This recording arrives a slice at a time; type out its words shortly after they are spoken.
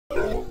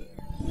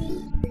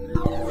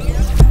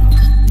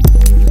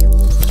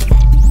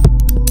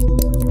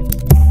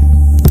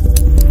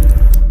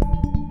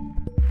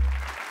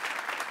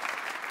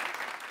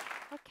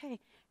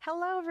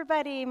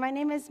everybody. My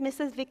name is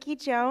Mrs. Vicki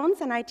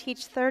Jones, and I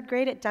teach third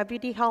grade at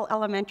W.D. Hall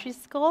Elementary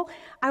School.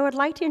 I would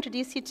like to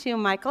introduce you to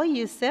Michael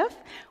Yousif,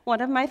 one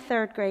of my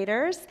third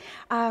graders.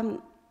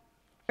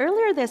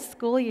 Earlier this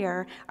school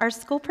year, our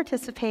school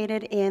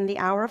participated in the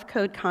Hour of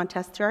Code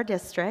contest through our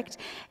district,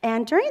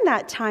 and during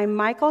that time,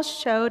 Michael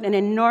showed an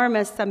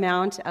enormous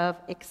amount of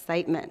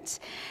excitement.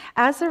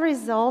 As a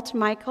result,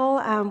 Michael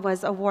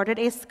was awarded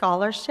a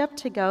scholarship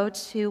to go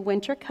to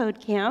Winter Code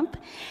Camp,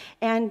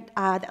 and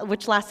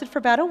which lasted for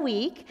about a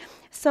week.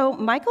 So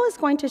Michael is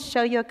going to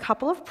show you a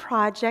couple of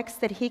projects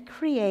that he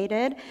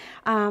created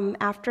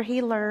after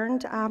he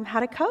learned how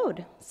to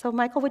code. So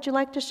Michael, would you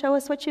like to show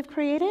us what you've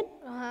created?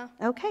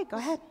 Okay, go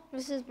ahead.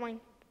 This is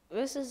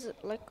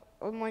like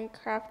a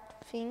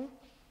Minecraft thing.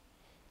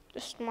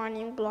 Just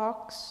mining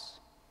blocks.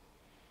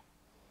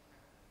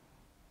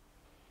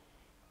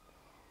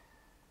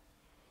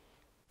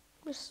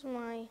 This is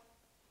the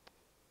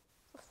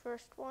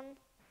first one.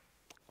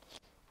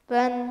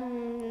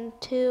 Then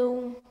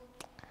to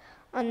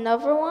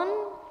another one,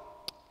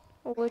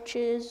 which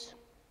is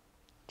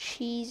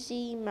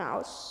Cheesy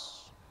Mouse.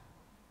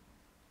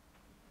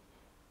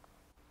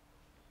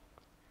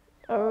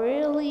 A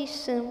really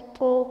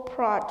simple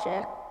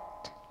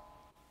project,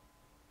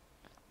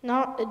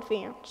 not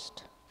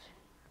advanced,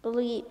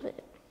 believe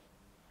it.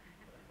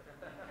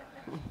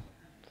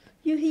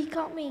 He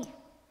got me.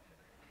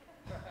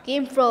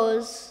 Game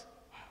froze.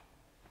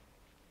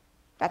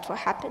 That's what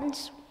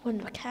happens when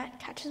the cat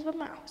catches a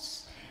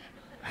mouse.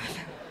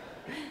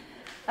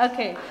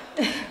 Okay,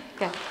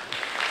 good.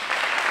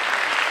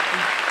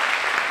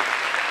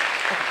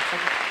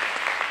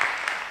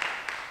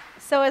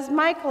 So as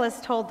Michael has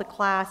told the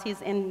class,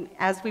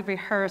 as we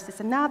rehearse, he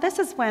said, "Now this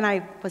is when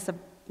I was a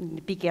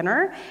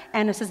beginner,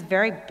 and this is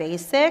very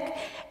basic."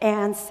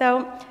 And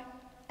so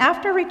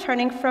after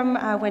returning from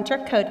Winter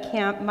Code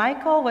Camp,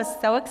 Michael was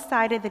so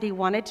excited that he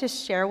wanted to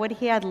share what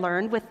he had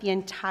learned with the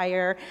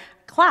entire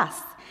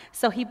class.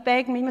 So he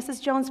begged me,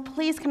 "Mrs. Jones,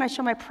 please, can I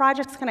show my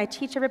projects? Can I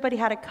teach everybody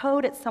how to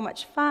code? It's so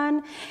much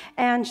fun."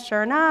 And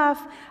sure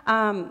enough,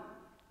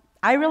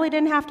 I really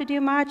didn't have to do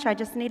much. I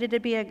just needed to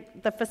be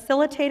the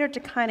facilitator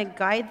to kind of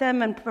guide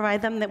them and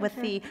provide them with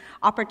the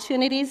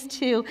opportunities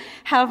to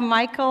have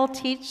Michael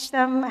teach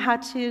them how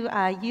to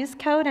use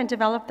code and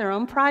develop their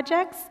own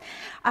projects.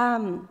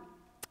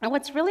 And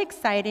what's really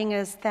exciting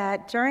is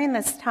that during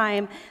this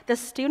time, the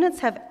students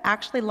have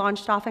actually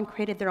launched off and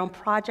created their own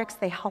projects.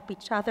 They help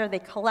each other, they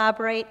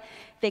collaborate,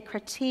 they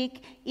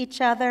critique each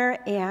other.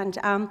 And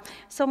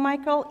so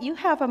Michael, you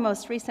have a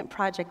most recent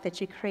project that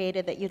you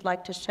created that you'd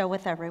like to share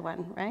with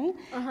everyone, right?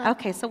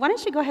 Okay, so why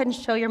don't you go ahead and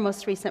show your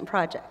most recent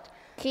project?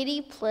 Kitty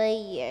Play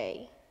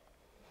Yay.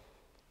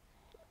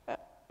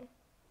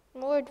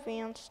 More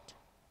advanced.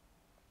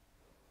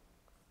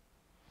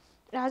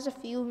 It has a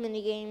few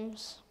mini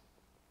games.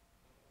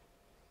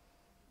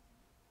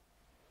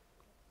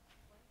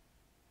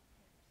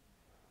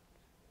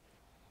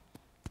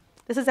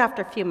 This is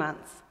after a few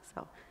months,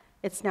 so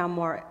it's now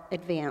more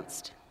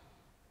advanced.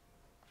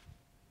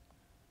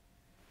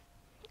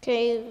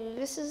 Okay,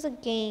 this is a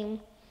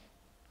game.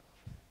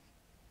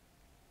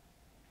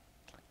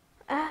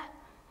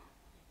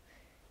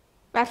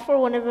 That's for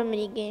one of the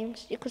mini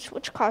games. You could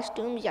switch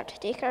costumes. You have to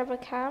take care of a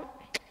cat,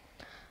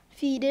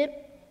 feed it,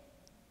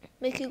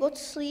 make it go to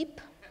sleep.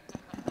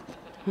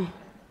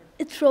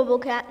 It's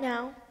RoboCat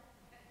now.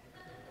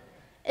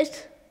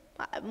 It's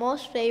my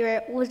most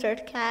favorite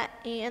wizard cat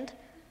and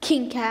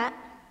king cat.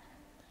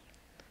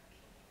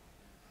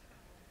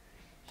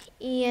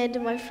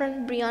 And my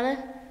friend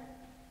Brianna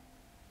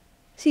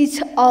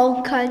sees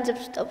all kinds of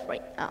stuff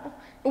right now.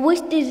 I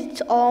wish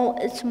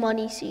it's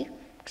money, see,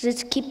 because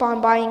it's keep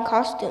on buying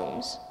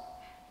costumes.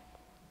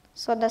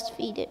 So let's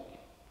feed it,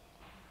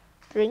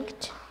 drink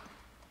it,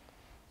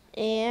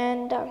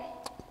 and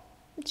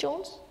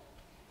Jones.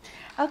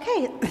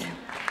 Okay.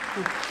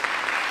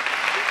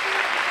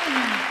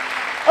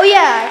 Oh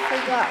yeah, I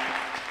forgot.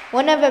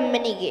 One of the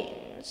mini games.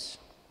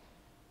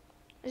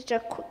 It's a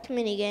quick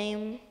mini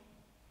game,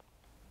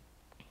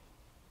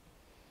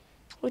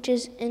 which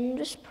is in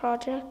this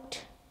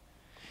project.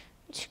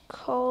 It's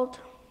called,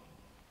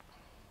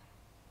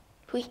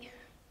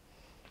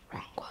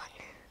 wrong one.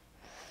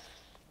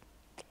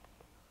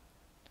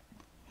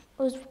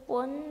 There's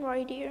one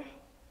right here.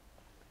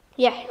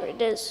 Yeah, here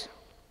it is.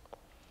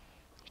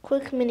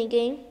 Quick mini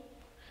game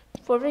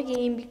for the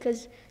game,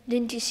 because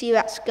didn't you see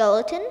that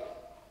skeleton?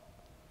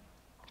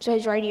 So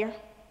he's right here,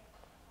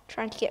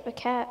 trying to get the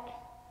cat.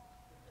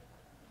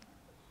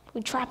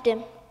 We trapped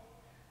him.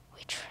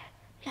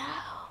 No.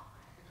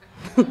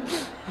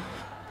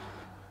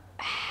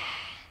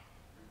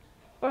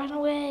 Run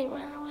away,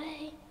 run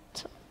away.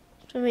 It's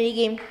a mini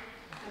game.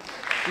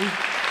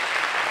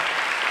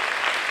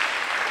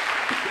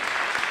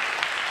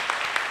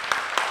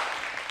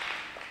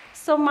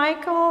 So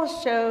Michael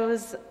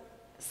shows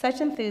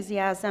such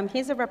enthusiasm.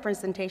 He's a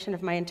representation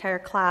of my entire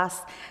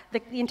class.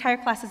 The entire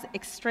class is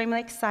extremely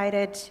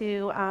excited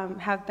to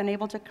have been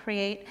able to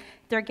create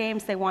their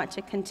games. They want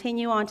to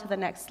continue on to the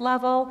next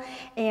level,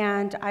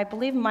 and I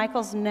believe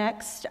Michael's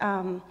next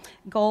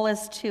goal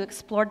is to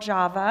explore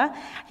Java.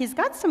 He's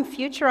got some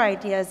future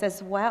ideas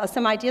as well,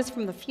 some ideas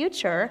from the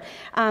future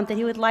that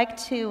he would like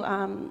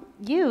to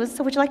use.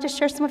 So would you like to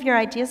share some of your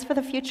ideas for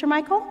the future,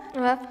 Michael?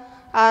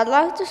 I'd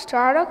like to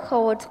start a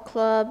code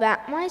club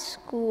at my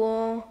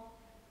school.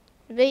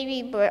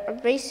 Maybe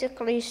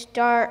basically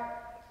start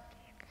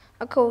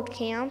a code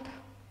camp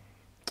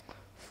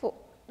for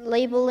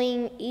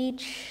labeling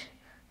each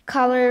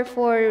color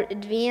for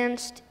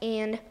advanced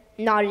and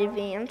not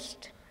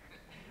advanced.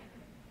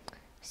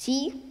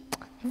 See,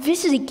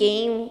 this is a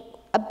game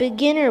a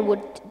beginner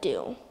would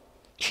do.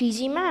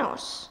 Cheesy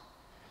Mouse.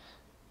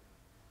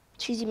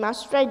 Cheesy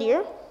Mouse is right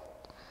here.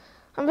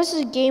 And this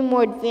is a game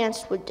more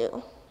advanced would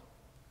do.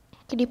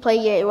 Could you play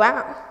it?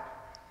 Wow.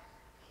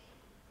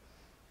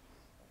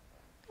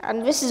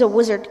 And this is a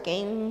wizard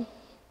game,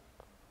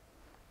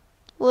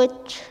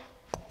 which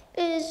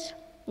is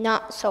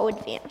not so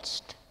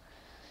advanced.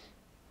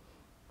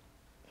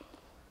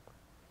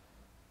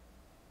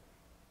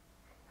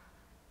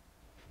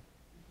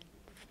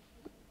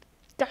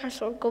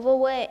 Dinosaur, go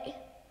away.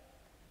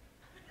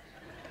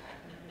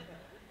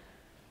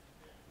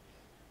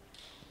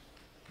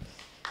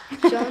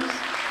 Jones.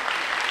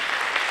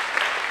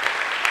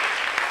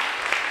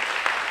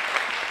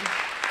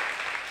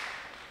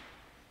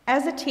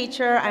 As a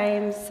teacher, I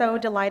am so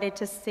delighted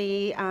to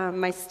see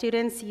my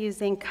students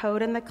using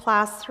code in the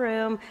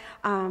classroom.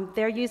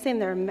 They're using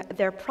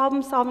their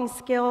problem-solving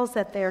skills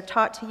that they're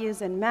taught to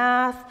use in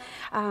math.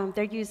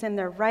 They're using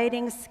their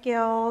writing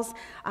skills.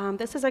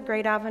 This is a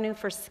great avenue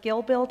for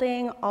skill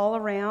building all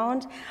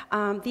around.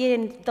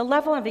 The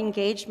level of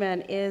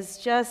engagement is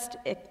just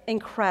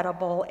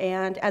incredible,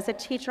 and as a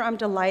teacher, I'm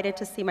delighted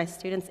to see my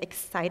students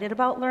excited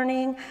about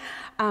learning.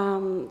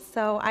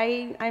 So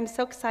I'm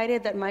so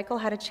excited that Michael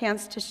had a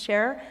chance to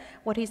share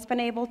what he's been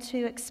able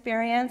to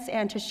experience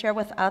and to share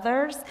with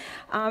others.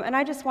 And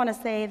I just want to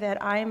say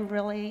that I'm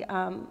really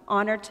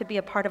honored to be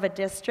a part of a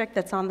district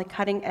that's on the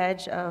cutting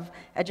edge of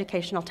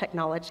educational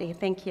technology.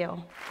 Thank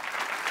you.